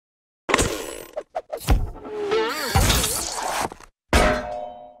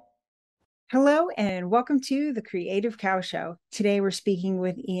Hello and welcome to the Creative Cow Show. Today we're speaking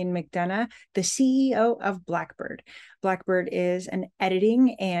with Ian McDonough, the CEO of Blackbird. Blackbird is an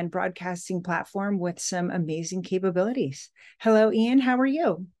editing and broadcasting platform with some amazing capabilities. Hello, Ian. How are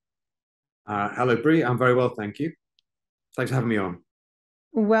you? Hello, Bree. I'm very well, thank you. Thanks for having me on.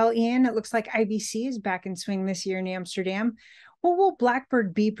 Well, Ian, it looks like IBC is back in swing this year in Amsterdam. What will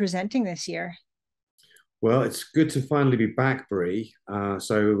Blackbird be presenting this year? Well, it's good to finally be back, Bree.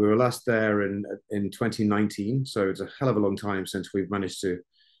 So we were last there in 2019. So it's a hell of a long time since we've managed to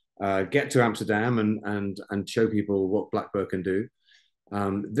get to Amsterdam and show people what Blackbird can do.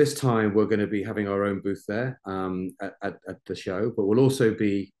 This time we're going to be having our own booth there at the show, but we'll also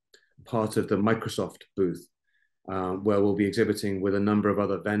be part of the Microsoft booth, where we'll be exhibiting with a number of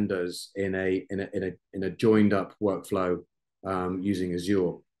other vendors in a joined up workflow using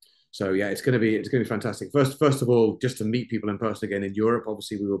Azure. So yeah, it's going to be fantastic. First of all, just to meet people in person again in Europe.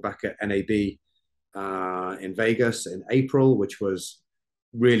 Obviously, we were back at NAB in Vegas in April, which was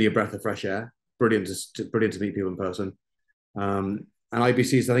really a breath of fresh air. Brilliant to meet people in person. And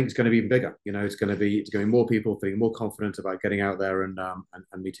IBC's, I think, it's going to be even bigger. You know, it's going to be more people feeling more confident about getting out there and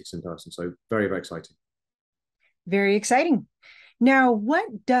meeting us in person. So very exciting. Very exciting. Now,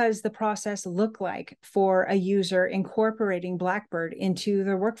 what does the process look like for a user incorporating Blackbird into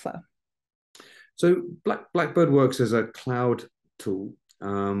their workflow? So Blackbird works as a cloud tool.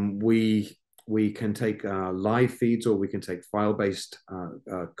 We can take live feeds, or we can take file-based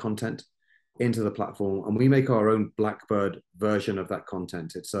content into the platform, and we make our own Blackbird version of that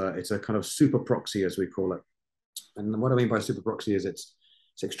content. It's a kind of super proxy, as we call it. And what I mean by super proxy is it's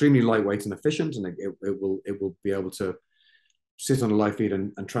extremely lightweight and efficient, and it will be able to sit on a live feed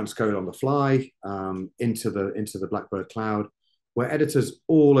and transcode on the fly into the Blackbird cloud, where editors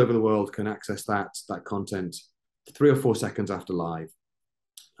all over the world can access that content 3 or 4 seconds after live.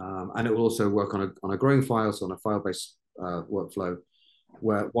 And it will also work on a growing file, so on a file-based workflow,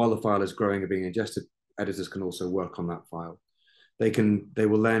 where while the file is growing and being ingested, editors can also work on that file. They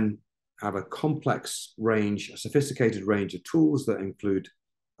will then have a sophisticated range of tools that include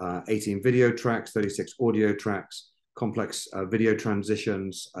 18 video tracks, 36 audio tracks, complex video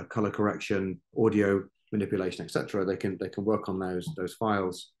transitions, color correction, audio manipulation, etc. They can work on those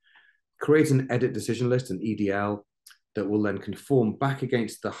files, create an edit decision list, an EDL, that will then conform back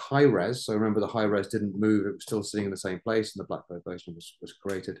against the high res. So remember, the high res didn't move; it was still sitting in the same place, and the Blackbird version was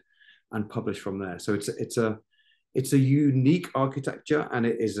created and published from there. So it's a unique architecture, and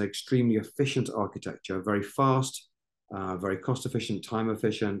it is an extremely efficient architecture, very fast, very cost efficient, time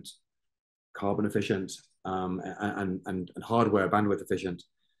efficient, carbon efficient, and hardware bandwidth efficient,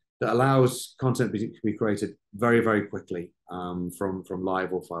 that allows content to be created very quickly from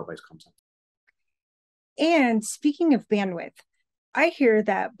live or file-based content. And speaking of bandwidth, I hear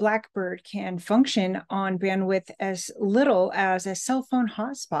that Blackbird can function on bandwidth as little as a cell phone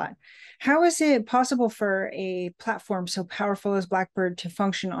hotspot. How is it possible for a platform so powerful as Blackbird to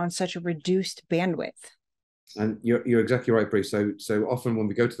function on such a reduced bandwidth? And you're exactly right, Bruce. So often when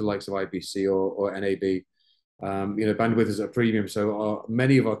we go to the likes of IBC or NAB, bandwidth is at a premium. So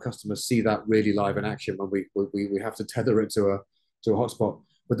many of our customers see that really live in action when we have to tether it to a hotspot.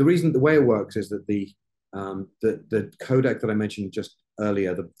 But the way it works is that the codec that I mentioned just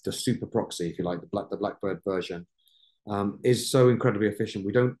earlier, the super proxy, if you like, the Blackbird version, is so incredibly efficient.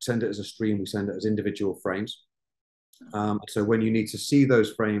 We don't send it as a stream; we send it as individual frames. So when you need to see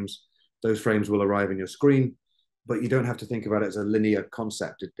those frames will arrive in your screen, but you don't have to think about it as a linear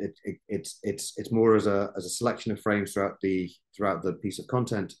concept. It's more as a selection of frames throughout the piece of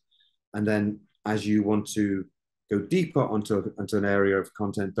content, and then as you want to go deeper onto an area of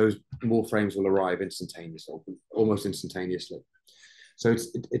content, those more frames will arrive instantaneously, almost instantaneously. So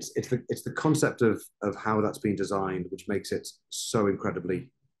it's the concept of how that's been designed, which makes it so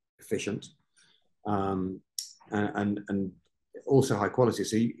incredibly efficient, and also high quality.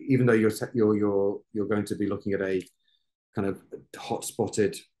 So even though you're going to be looking at a kind of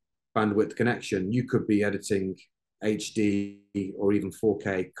hot-spotted bandwidth connection, you could be editing HD or even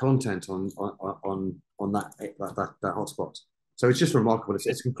 4K content on that hotspot. So it's just remarkable.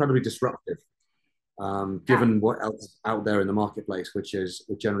 It's incredibly disruptive, given what else is out there in the marketplace, which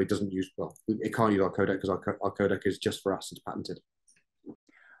generally doesn't use, well, it can't use our codec because our codec is just for us. It's patented.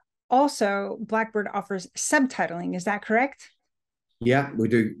 Also, Blackbird offers subtitling. Is that correct? Yeah, we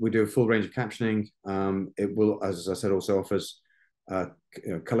do a full range of captioning. It will, as I said, also offers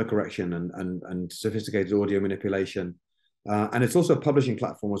color correction and sophisticated audio manipulation. And it's also a publishing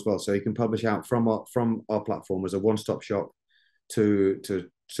platform as well. So you can publish out from our platform as a one-stop shop to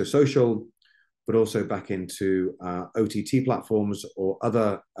social, but also back into OTT platforms or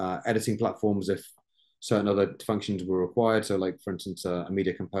other editing platforms if certain other functions were required. So, like for instance, a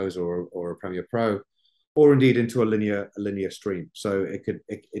Media Composer or a Premiere Pro, or indeed into a linear stream. So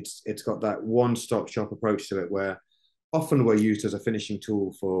it's got that one-stop shop approach to it, where often we're used as a finishing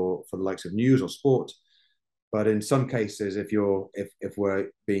tool for the likes of news or sport. But in some cases, if we're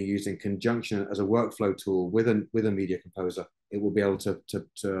being used in conjunction as a workflow tool with a Media Composer, it will be able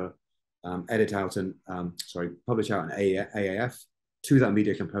to edit out and publish out an AAF to that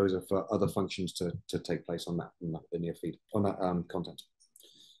Media Composer for other functions to take place on that linear feed, on that content.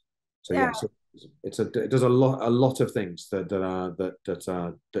 So Yeah. so it does a lot of things that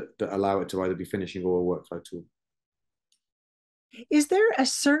allow it to either be finishing or a workflow tool. Is there a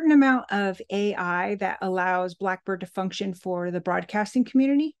certain amount of AI that allows Blackbird to function for the broadcasting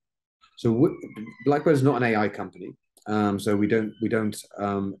community? So Blackbird is not an AI company, so we don't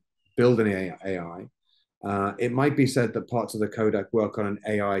build any AI. It might be said that parts of the codec work on an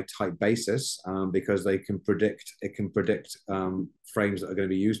AI type basis because it can predict frames that are going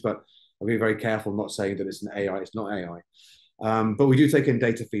to be used. But I'll be very careful not saying that it's an AI. It's not AI. But we do take in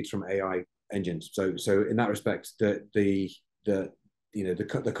data feeds from AI engines. So in that respect, the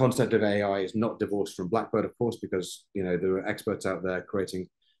concept of AI is not divorced from Blackbird, of course, because there are experts out there creating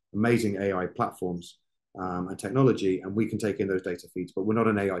amazing AI platforms and technology, and we can take in those data feeds, but we're not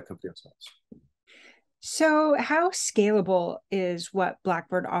an AI company ourselves. So, how scalable is what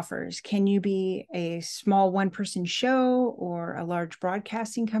Blackbird offers? Can you be a small one-person show or a large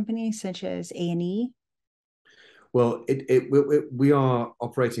broadcasting company such as A&E? Well, we are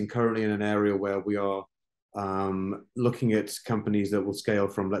operating currently in an area where we are looking at companies that will scale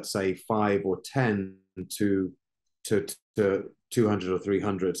from, let's say, 5 or 10 to 200 or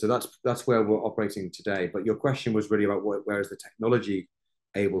 300. So that's where we're operating today. But your question was really about where is the technology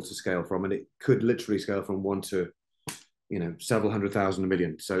able to scale from, and it could literally scale from 1 to several hundred thousand, a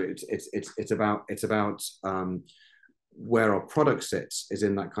million. So it's about where our product sits is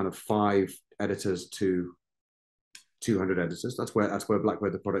in that kind of 5 editors to 200 editors. That's where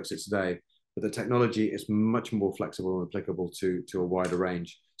Blackbird the product sits today. But the technology is much more flexible and applicable to a wider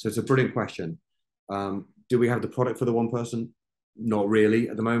range. So it's a brilliant question. Do we have the product for the one person? Not really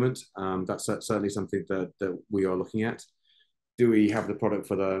at the moment. That's certainly something that we are looking at. Do we have the product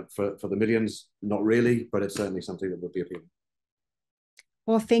for the millions? Not really, but it's certainly something that would be appealing.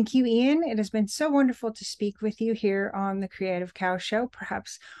 Well, thank you, Ian. It has been so wonderful to speak with you here on the Creative Cow Show.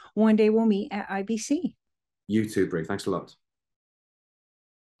 Perhaps one day we'll meet at IBC. You too, Brie. Thanks a lot.